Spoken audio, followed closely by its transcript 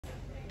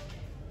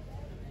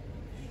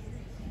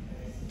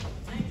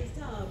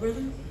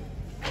brother.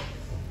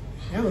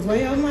 That was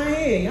way over my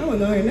head. Y'all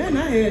wasn't gonna hear nothing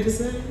I had to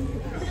say.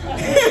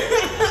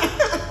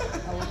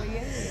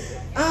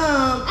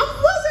 I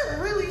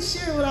wasn't really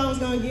sure what I was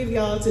gonna give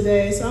y'all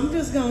today, so I'm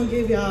just gonna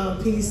give y'all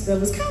a piece that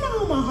was kind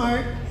of on my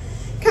heart,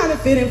 kind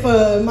of fitting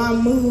for my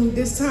mood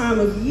this time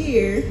of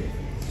year.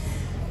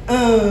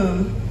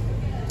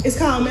 It's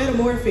called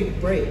Metamorphic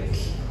Break.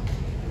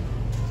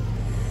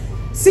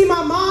 See,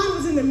 my mind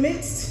was in the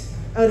midst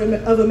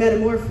of a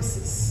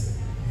metamorphosis.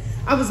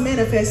 I was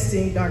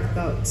manifesting dark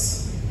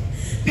thoughts.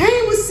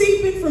 Pain was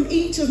seeping from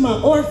each of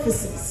my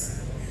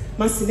orifices.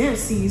 My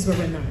synapses were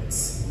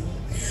renounced.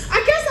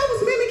 I guess I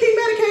was mimicking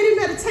medicated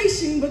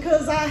meditation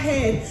because I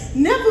had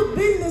never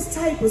been this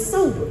type of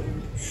sober.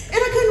 And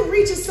I couldn't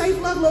reach a safe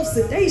level of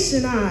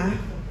sedation. I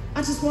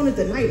just wanted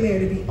the nightmare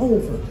to be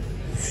over.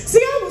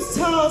 See, I was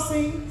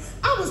tossing,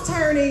 I was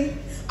turning,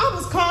 I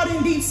was caught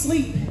in deep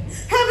sleep,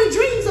 having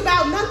dreams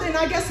about nothing.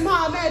 I guess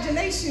my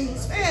imagination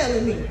was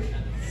failing me.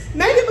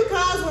 Maybe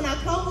because when I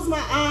closed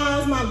my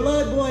eyes, my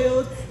blood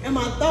boiled and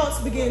my thoughts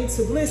began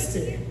to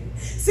blister.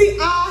 See,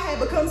 I had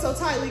become so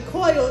tightly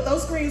coiled,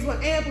 those screams were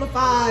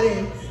amplified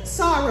and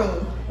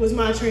sorrow was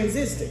my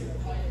transistor.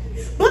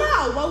 But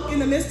I awoke in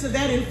the midst of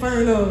that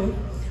inferno,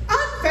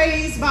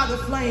 unfazed by the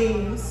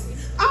flames.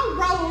 I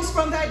rose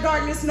from that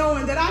darkness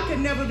knowing that I could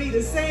never be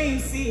the same.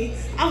 See,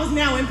 I was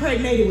now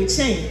impregnated with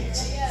change.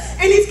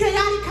 And these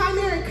chaotic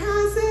chimeric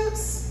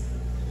concepts,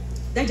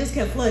 they just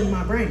kept flooding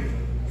my brain.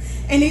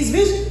 And these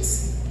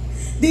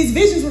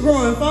visions were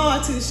growing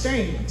far too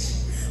strange.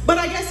 But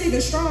I guess even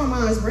strong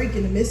minds break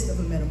in the midst of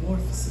a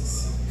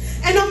metamorphosis.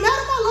 And no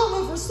matter my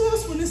level of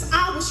resourcefulness,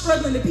 I was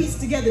struggling to piece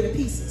together the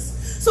pieces.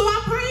 So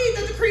I prayed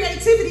that the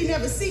creativity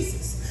never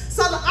ceases,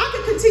 so that I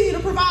could continue to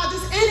provide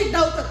this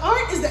anecdote that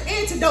art is the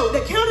antidote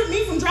that countered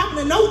me from dropping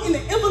a note in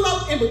the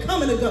envelope and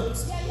becoming a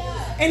ghost.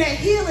 And that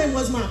healing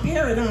was my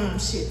paradigm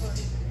shift.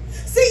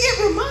 See,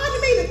 it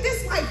reminded me that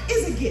this life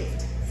is a gift.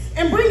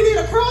 And bringing it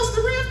across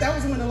the rift, that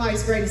was one of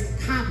life's greatest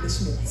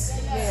accomplishments.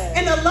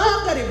 And the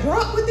love that it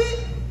brought with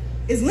it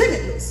is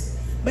limitless,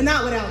 but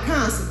not without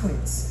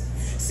consequence.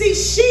 See,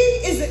 she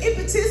is the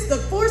impetus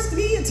that forced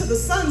me into the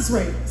sun's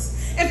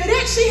rays. And for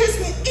that, she has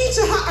spent each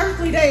of her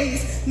earthly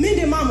days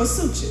mending mama's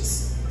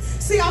sutures.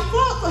 See, I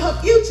fought for her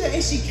future,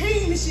 and she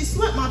came and she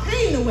swept my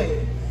pain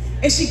away.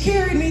 And she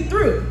carried me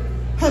through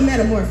her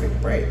metamorphic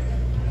break.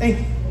 Thank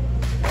you.